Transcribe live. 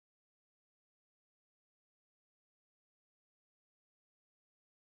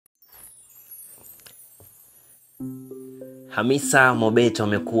Hamisa Mobeto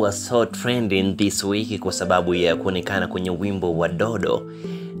amekuwa so trending this week kwa sababu ya kuonekana kwenye wimbo wa Dodo.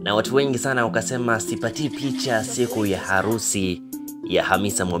 Na watu wengi sana wakasema sipati picha siku ya harusi ya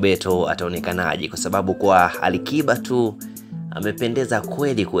Hamisa Mobeto ataonekanaje, kwa sababu kwa Alikiba tu amependeza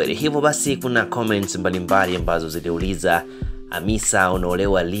kweli kweli. Hivyo basi kuna comments mbalimbali ambazo ziliuliza, Hamisa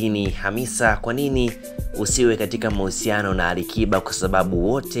unaolewa lini? Hamisa kwa nini usiwe katika mahusiano na Alikiba kwa sababu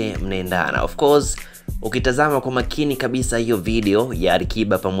wote mnaendana? Of course ukitazama kwa makini kabisa hiyo video ya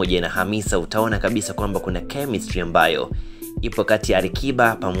Alikiba pamoja na Hamisa utaona kabisa kwamba kuna chemistry ambayo ipo kati ya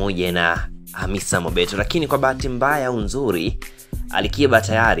Alikiba pamoja na Hamisa Mobeto. Lakini kwa bahati mbaya au nzuri, Alikiba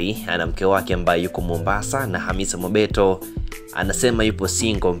tayari ana mke wake ambaye yuko Mombasa na Hamisa Mobeto anasema yupo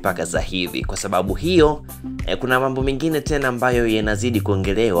single mpaka sasa hivi. Kwa sababu hiyo kuna mambo mengine tena ambayo yanazidi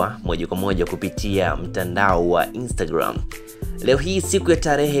kuongelewa moja kwa moja kupitia mtandao wa Instagram. Leo hii siku ya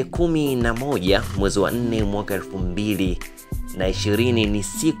tarehe 11 mwezi wa 4 mwaka 2020 ni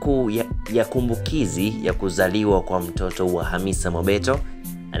siku ya kumbukizi ya kuzaliwa kwa mtoto wa Hamisa Mobeto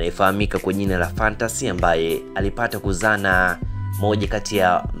anayefahamika kwa jina la Fantasy, ambaye alipata kuzana moja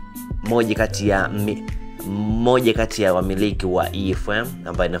kati ya wamiliki wa EFM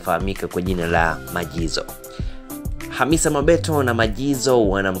ambaye anafahamika kwa jina la Majizo. Hamisa Mobeto na Majizo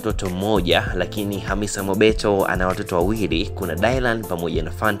wana mtoto mmoja, lakini Hamisa Mobeto ana watoto wawili. Kuna Dylan pamoja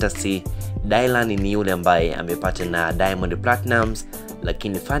na Fantasy. Dylan ni yule ambaye amepata na Diamond Platnumz,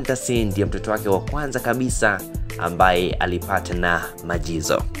 lakini Fantasy ndiye mtoto wake wa kwanza kabisa ambaye alipata na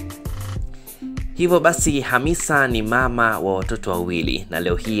Majizo. Hivyo basi Hamisa ni mama wa watoto wawili na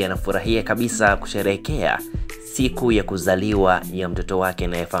leo hii anafurahia kabisa kusherehekea siku ya kuzaliwa ya mtoto wake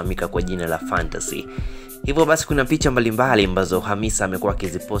anayefahamika kwa jina la Fantasy. Hivyo basi kuna picha mbalimbali ambazo Hamisa amekuwa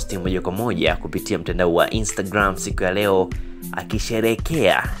akiziposti moja kwa moja kupitia mtandao wa Instagram siku ya leo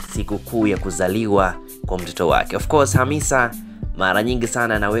akisherehekea siku kuu ya kuzaliwa kwa mtoto wake. Of course Hamisa mara nyingi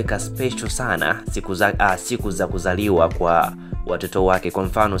sana anaweka special sana siku za kuzaliwa kwa watoto wake. Kwa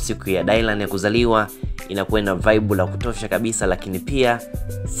mfano siku ya Dylan ya kuzaliwa inakuwa na vibe la kutosha kabisa, lakini pia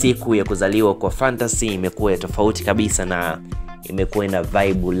siku ya kuzaliwa kwa Fantasy imekuwa tofauti kabisa na imekuwa na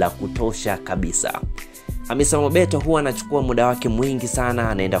vibe la kutosha kabisa. Hamisa Mobeto huwa anachukua muda wake mwingi sana,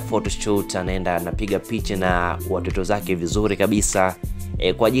 anaenda photoshoot, anapiga picha na watoto zake vizuri kabisa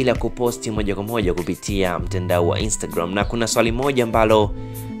kwa ajili ya kuposti moja kwa moja kupitia mtandao wa Instagram. Na kuna swali moja ambalo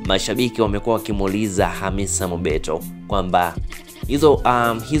mashabiki wamekuwa wakimuuliza Hamisa Mobeto kwamba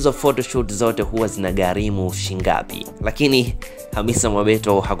hizo photoshoot zote huwa zinagharimu shingapi, lakini Hamisa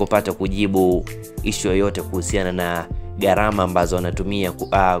Mobeto hakupata kujibu issue yoyote kuhusiana na gharama ambazo anatumia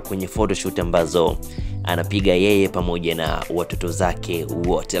kwenye photoshoot ambazo anapiga yeye pamoja na watoto zake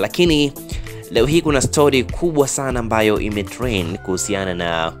wote. Lakini leo hii kuna story kubwa sana ambayo imetrend kuhusiana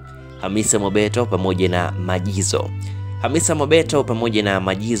na Hamisa Mobeto pamoja na Majizo. Hamisa Mobeto pamoja na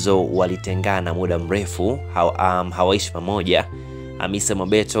Majizo walitengana muda mrefu, hawaishi pamoja. Hamisa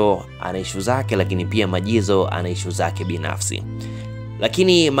Mobeto ana issue zake, lakini pia Majizo ana issue zake binafsi.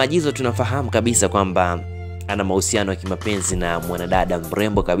 Lakini Majizo tunafahamu kabisa kwamba ana mahusiano ya kimapenzi na mwanadada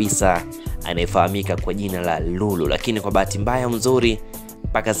mrembo kabisa anayefahamika kwa jina la LULU. Lakini kwa bahati mbaya mzuri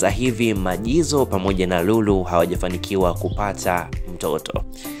mpaka sasa hivi Majizo pamoja na LULU hawajafanikiwa kupata mtoto.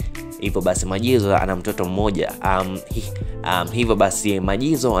 Hivyo basi Majizo ana mtoto mmoja. Hivyo basi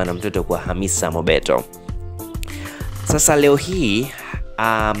Majizo ana mtoto kwa Hamisa Mobeto. Sasa leo hii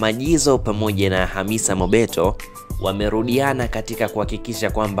Majizo pamoja na Hamisa Mobeto wamerudiana katika kuhakikisha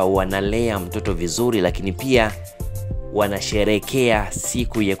kwamba wanalea mtoto vizuri, lakini pia wanasherehekea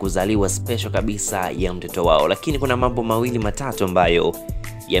siku ya kuzaliwa special kabisa ya mtoto wao. Lakini kuna mambo mawili matatu ambayo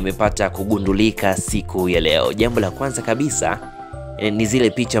yamepata kugundulika siku ya leo. Jambo la kwanza kabisa ni zile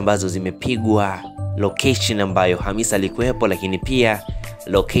picha ambazo zimepigwa location ambayo Hamisa alikuwepo, lakini pia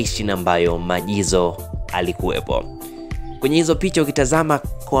location ambayo Majizo alikuwepo. Kwenye hizo picha ukitazama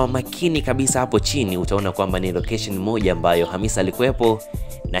kwa makini kabisa hapo chini utaona kwamba ni location moja ambayo Hamisa alikuwepo,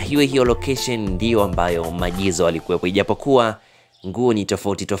 na hiyo location ndio ambayo Majizo alikuwepo, ijapokuwa nguo ni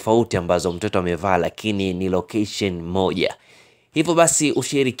tofauti ambazo mtoto amevaa, lakini ni location moja. Hivyo basi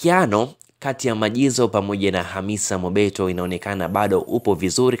ushirikiano kati ya Majizo pamoja na Hamisa Mobeto inaonekana bado upo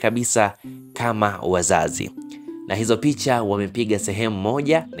vizuri kabisa kama wazazi. Na hizo picha wamepiga sehemu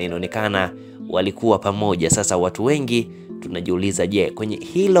moja na inaonekana walikuwa pamoja. Sasa watu wengi tunajiuliza, je, kwenye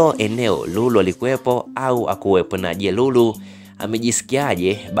hilo eneo LULU alikuwepo au hakuwepo? Na je, LULU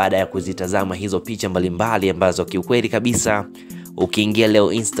amejisikiaje baada ya kuzitazama hizo picha mbalimbali ambazo kiukweli kabisa ukiingia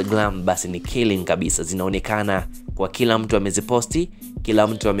leo Instagram basi ni killing kabisa, zinaonekana kwa kila mtu ameziposti, kila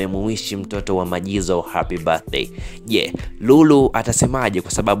mtu amemuishi mtoto wa Majizo happy birthday. LULU atasemaje?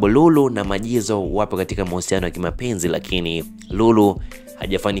 Kwa sababu LULU na Majizo wapo katika mahusiano ya kimapenzi, lakini LULU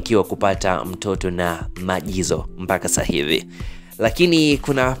hajafanikiwa kupata mtoto na Majizo mpaka sasa hivi. Lakini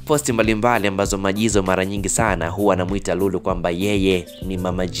kuna posti mbalimbali ambazo Majizo mara nyingi sana huwa anamuita LULU kwamba yeye ni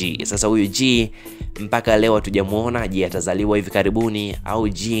mama G. Sasa huyu G mpaka leo hatujamuona. Je, atazaliwa hivi karibuni au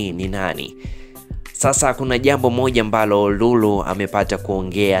G ni nani? Sasa kuna jambo moja ambalo LULU amepata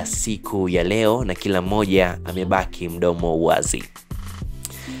kuongea siku ya leo na kila mmoja amebaki mdomo wazi.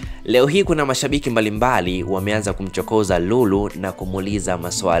 Leo hii kuna mashabiki mbalimbali wameanza kumchokoza LULU na kumuuliza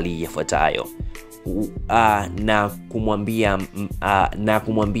maswali yafuatayo. Na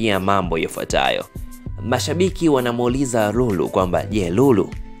kumwambia mambo yafuatayo. Mashabiki wanamuuliza LULU kwamba LULU,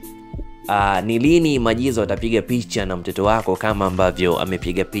 ni lini Majizo atapiga picha na mtoto wako kama ambavyo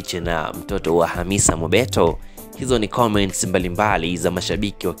amepiga picha na mtoto wa Hamisa Mobeto? Hizo ni comments mbalimbali za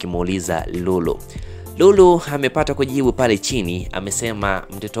mashabiki wakimuuliza LULU. LULU amepata kujibu pale chini, amesema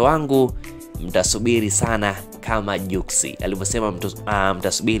mtoto wangu mtasubiri sana kama Juksi. Alivyosema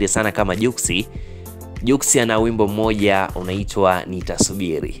mtasubiri sana kama Juksi. Juksi ana wimbo mmoja unaitwa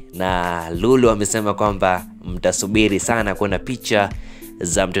Nitasubiri, na LULU amesema kwamba mtasubiri sana kuona picha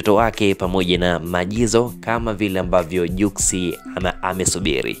za mtoto wake pamoja na Majizo kama vile ambavyo Juksi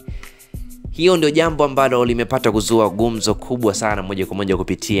amesubiri. Hiyo ndio jambo ambalo limepata kuzua gumzo kubwa sana moja kwa moja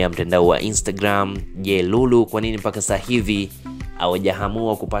kupitia mtandao wa Instagram. LULU kwa nini mpaka sasa hivi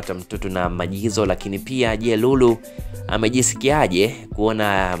hawajaamua kupata mtoto na Majizo? Lakini pia LULU amejisikiaje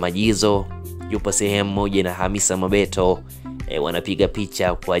kuona Majizo yupo sehemu moja na Hamisa Mobeto wanapiga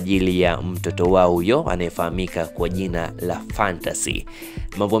picha kwa ajili ya mtoto wao huyo anayefahamika kwa jina la Fantasy?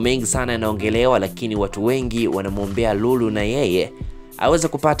 Mambo mengi sana yanaongelewa, lakini watu wengi wanamuombea LULU na yeye aweze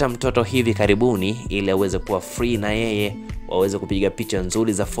kupata mtoto hivi karibuni ili aweze kuwa free na yeye waweze kupiga picha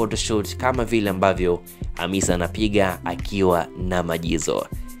nzuri za photoshoot kama vile ambavyo Hamisa anapiga akiwa na Majizo.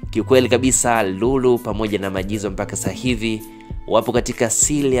 Kiukweli kabisa LULU pamoja na Majizo mpaka sasa hivi wapo katika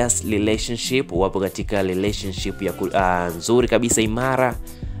serious relationship, wapo katika relationship ya nzuri kabisa, imara,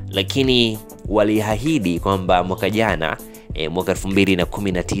 lakini waliahidi kwamba mwaka jana mwaka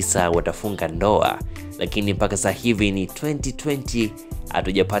 2019 watafunga ndoa, lakini mpaka sasa hivi ni 2020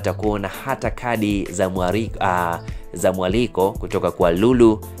 hatujapata kuona hata kadi za mwaliko kutoka kwa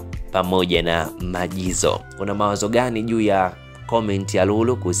LULU pamoja na Majizo. Una mawazo gani juu ya comment ya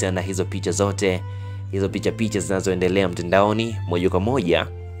LULU kuhusiana na hizo picha zote, hizo picha zinazoendelea mtandaoni? Moja kwa moja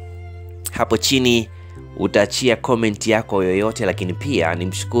hapo chini utaachia comment yako yoyote, lakini pia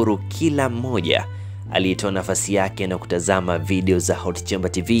nimshukuru kila mmoja aliyetoa nafasi yake na kutazama video za Hot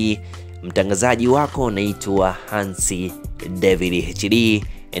Chamber TV. Mtangazaji wako naitwa Hansi David HD.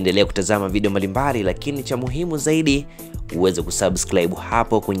 Endelea kutazama video mbalimbali, lakini cha muhimu zaidi uweze kusubscribe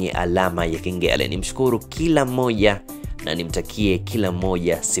hapo kwenye alama ya kengele. Nimshukuru kila mmoja na nimtakie kila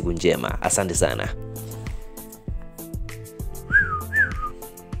mmoja siku njema. Asante sana.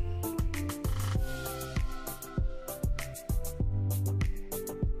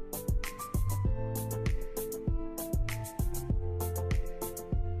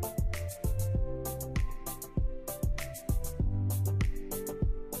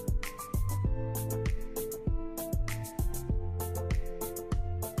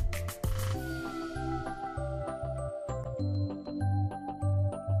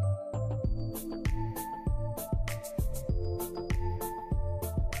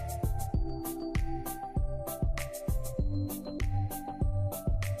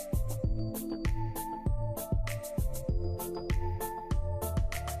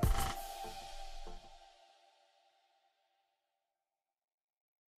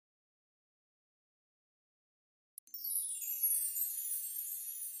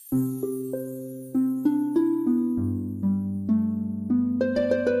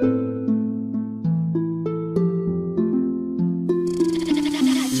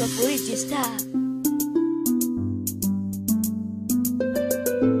 Star.